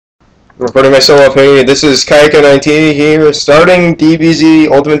Reporting myself, hey, this is Kaika19 here, starting DBZ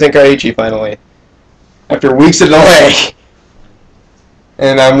Ultimate Tenkaichi finally. After weeks of delay.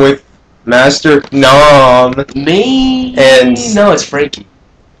 And I'm with Masternam. Me? And no, it's Frankie.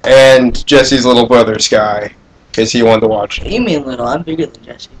 And Jesse's little brother, Sky. Because he wanted to watch. What do you mean little? I'm bigger than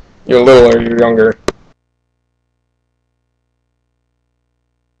Jesse. You're little or you're younger.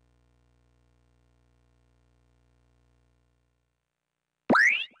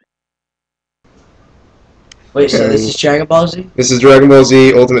 Wait, so this is Dragon Ball Z? This is Dragonball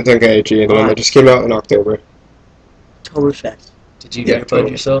Z Ultimate Tenkaichi, the one that just came out in October. Oktoberfest. Did you earbud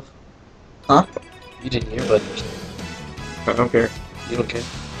totally. yourself? Huh? You didn't earbud yourself. I don't care. You don't care?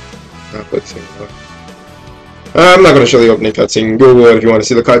 Not cutscene. I'm not going to show the opening cutscene. Google it if you want to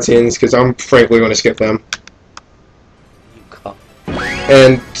see the cutscenes, because I'm frankly going to skip them. You cop.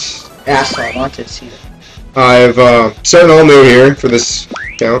 And Asshole, I wanted to see that. I've started all new here for this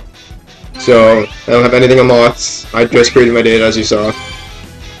account. So, I don't have anything unlocked. I just created my data, as you saw.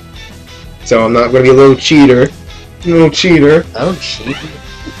 So, I'm not going to be a little cheater. A little cheater. I don't cheat.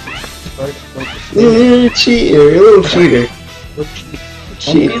 A little cheater. A little cheater.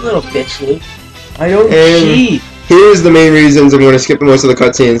 Don't be a little bitch, Luke. I don't cheat. Here's the main reasons I'm going to skip most of the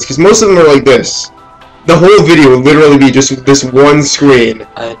cutscenes, because most of them are like this. The whole video would literally be just this one screen.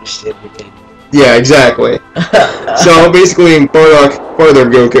 I understand your pain. Yeah, exactly. So, basically, Bardock, father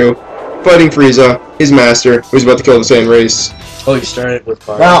of Goku, fighting Frieza, his master, who's about to kill the Saiyan race. Oh, you started with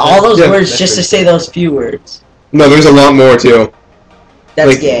Bardock. Wow, all those Yeah, words just to say those few words. No, there's a lot more, too. That's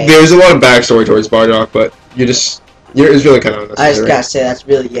like, gay. There's a lot of backstory towards Bardock, but it's really kind of unnecessary. I just gotta say, that's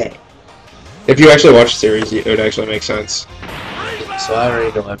really gay. If you actually watch the series, it would actually make sense. So I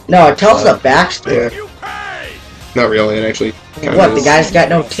already know everything. No, it tells the backstory. Yeah. Not really, it actually kind What, of the guy's got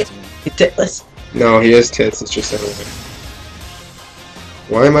no tit? He's titless? No, he has tits, it's just everything.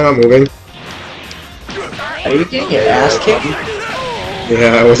 Why am I not moving? Are you getting your ass kicked?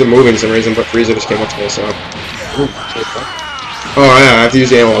 Yeah, I wasn't moving for some reason, but Frieza just came up to me, so... Ooh, okay, Oh, yeah, I have to use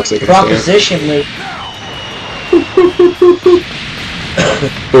the analog stick. Proposition, Luke.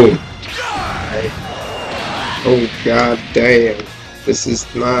 Boom. Oh, god damn. This is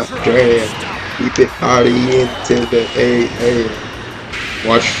not jam. Keep it party into the AM.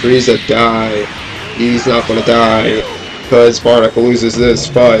 Watch Frieza die. He's not gonna die. Because Bardock loses this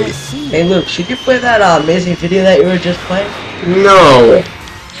fight. Hey, Luke, should you play that amazing video that you were just playing? No!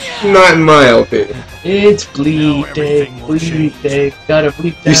 Not in my opinion. It's bleeding, bleeding, gotta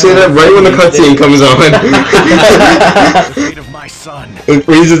bleed down. You say that right when the cutscene comes on. And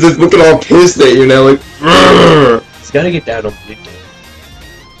Frieza's just looking all pissed at you now, like, "Rrrr." He's gotta get down on bleeding.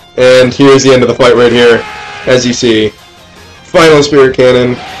 And here's the end of the fight right here, as you see. Final Spirit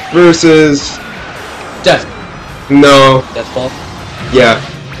Cannon versus... Death. No. Death ball? Yeah.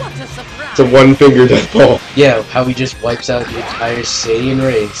 It's a one-finger death ball. Yeah, how he just wipes out the entire Saiyan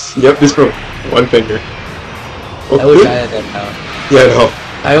race. Yep, just from one finger. I wish I had that power. Yeah, no.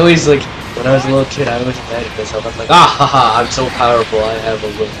 I always, like, when I was a little kid, I always imagined myself. I was like, ah ha ha, I'm so powerful, I have a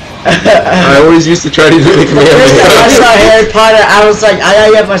will. I always used to try to do the The first time I saw command. Harry Potter, I was like, I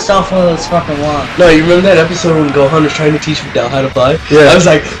gotta get myself one of those fucking wands. No, you remember that episode when Gohan was trying to teach Videl how to fly? Yeah. I was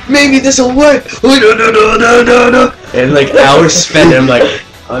like, maybe this'll work! Oh, no, no, no, no, no, no! And like, hours spent, and I'm like,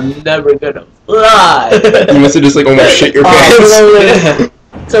 I'm never gonna fly! You must have just like almost shit your pants. Oh,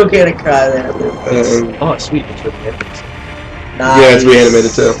 it's okay to cry there, Luke. Oh, sweet, it's really epic. Nice. Yeah, it's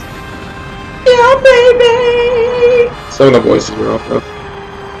reanimated too. Yeah, baby! Some of the voices were off though.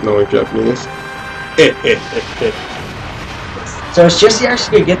 No, like Japanese. So is Jesse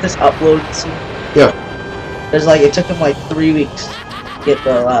actually gonna get this uploaded soon? Yeah. There's like, it took him like 3 weeks to get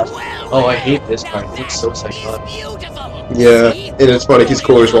the last. Oh, I hate this part. It looks so psychotic. Yeah, and it's funny because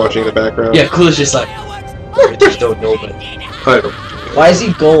Cooler's watching in the background. Yeah, Cool is just like, I just don't know, but I don't. Why is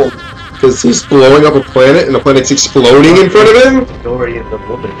he gold? Because he's blowing up a planet and the planet's exploding in front of him? Dory and the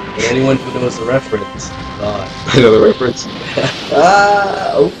woman. And anyone who knows the reference, God. I know the reference.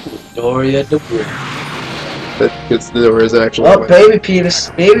 Oh. Dory and the woman. That gets the door is actually. Oh, baby penis.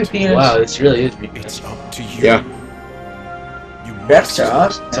 Baby penis. Wow, this really is creepy. It's up to you. Yeah. You That's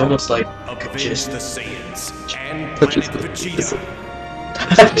awesome. It's almost like avenge just the Saiyans and Touches Planet the.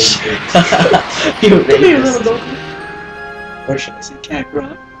 Vegeta. You baby. Or should I say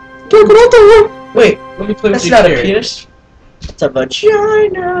Kakarot? Wait, Let me play that's with not your a penis. It's a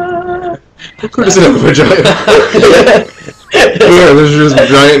vagina. Goku doesn't have a vagina. Yeah, there's just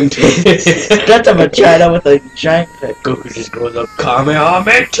giant tits. That's a vagina with a giant dick. Goku just grows up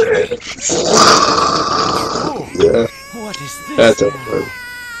Kamehameha! Yeah, What is this? that's a fun.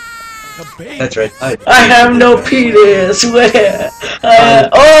 That's right. I have no penis. Where?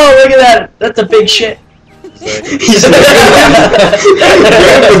 Oh, look at that. That's a big shit. He's Grab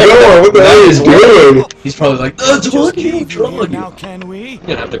the door. What the hell is he doing? He's probably like, that's what you drug. Now can we? You're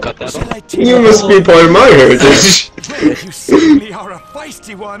gonna have to cut that off. You must be part of my heritage. You certainly are a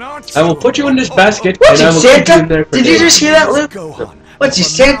feisty one, aren't you? I will put you in this basket, What's and I he, will keep you in Santa? there for Did you days. just hear that, Luke? Go on. What's he,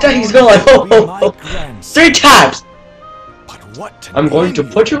 Santa? He's going like, oh, oh, oh. 3 times. But what? I'm going to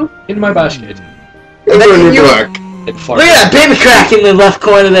put you in my basket. That's on your black. And fart. Look at that baby crack in the left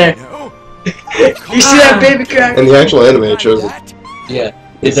corner there. No. You see that baby crack? And the actual anime it shows it. Yeah,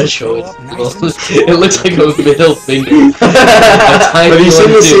 it does show it. It looks like a middle finger. Have you seen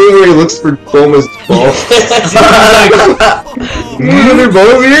the scene where he looks for Bulma's ball? Another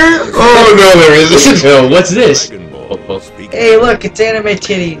ball here? Oh no, there isn't. Yo, what's this? Hey, look, it's anime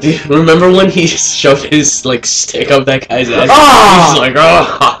titties. Do you remember when he shoved his like stick up that guy's ass? Oh! He's like,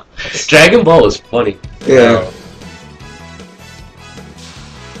 oh. Dragon Ball was funny. Yeah.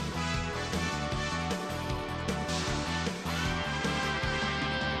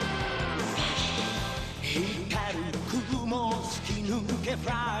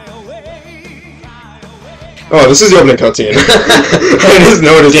 Oh, this is the opening cutscene. I just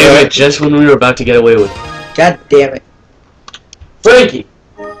noticed Damn that. it, just when we were about to get away with it. God damn it. Frankie!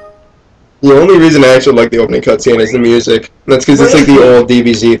 The only reason I actually like the opening cutscene is the music. That's because it's like the old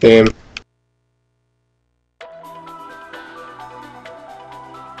DBZ theme.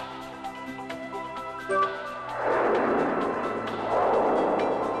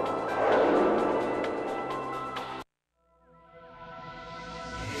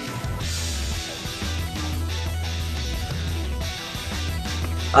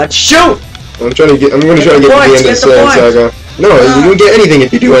 Shoot! I'm going to try to get to the end of the saga. No, you don't get anything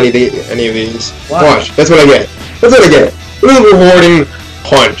if you do any of these. Why? Watch, that's what I get. That's what I get. A little rewarding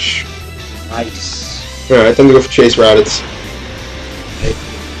punch. Nice. Alright, time to go for Chase Raditz.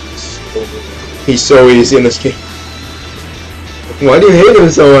 He's so easy in this game. Why do you hate him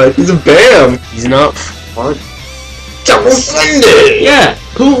so much? He's a BAM! He's not fun. Double Sunday! Yeah,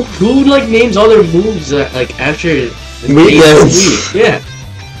 who like names all their moves like after Weekends. Yeah.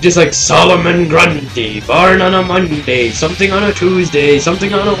 Just like Solomon Grundy, born on a Monday, something on a Tuesday,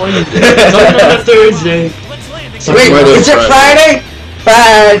 something on a Wednesday, something on a Thursday. Wait, is it Friday?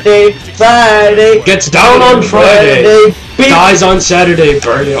 Friday. Gets down on Friday, dies on Saturday,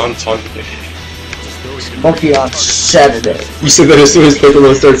 burning on Sunday. Monkey on Saturday. You said that as soon as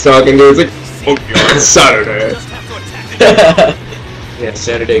Piccolo starts talking, dude, it's like, okay, on Saturday. Yeah,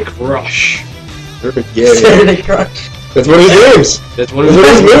 Saturday Crush. Yeah, Saturday Crush. that's one of his names. That's one That's of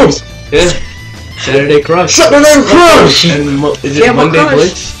one of his moves. Yeah. Saturday Crush. Saturday Crush! And is it Camel Monday Crush.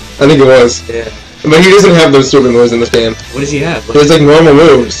 Blitz? I think it was. Yeah. But he doesn't have those stupid moves in this game. What does he have? There's like normal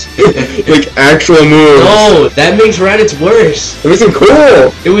moves. Like actual moves. No, that makes Raditz worse. It wasn't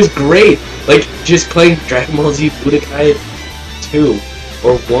cool. It was great. Like, just playing Dragon Ball Z Budokai 2,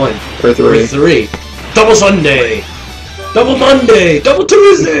 or 1, Or 3. or 3. Double Sunday! Double Monday! Double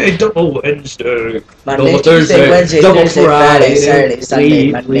Tuesday! Double Wednesday! Monday, Double Tuesday, Thursday! Wednesday, Double Thursday, Friday, Saturday,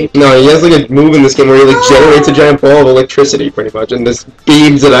 Sunday, Monday. No, he has like a move in this game where he like generates a giant ball of electricity pretty much and just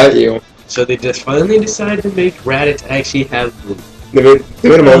beams it at you. So they just finally decided to make Raditz actually have moves. They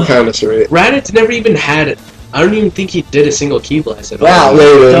made him all kind of straight. Raditz never even had it. I don't even think he did a single key blast at Wow. all.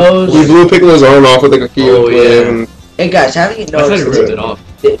 Later, Those- he blew Piccolo's arm off with like a key Oh, yeah. and Hey guys, haven't you I thought he noticed ripped it off.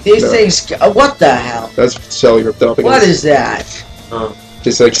 these No. things? What the hell? that's Cell he ripped it off against. What is that?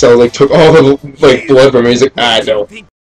 Just like Cell like took all the like blood from him. He's like, ah no.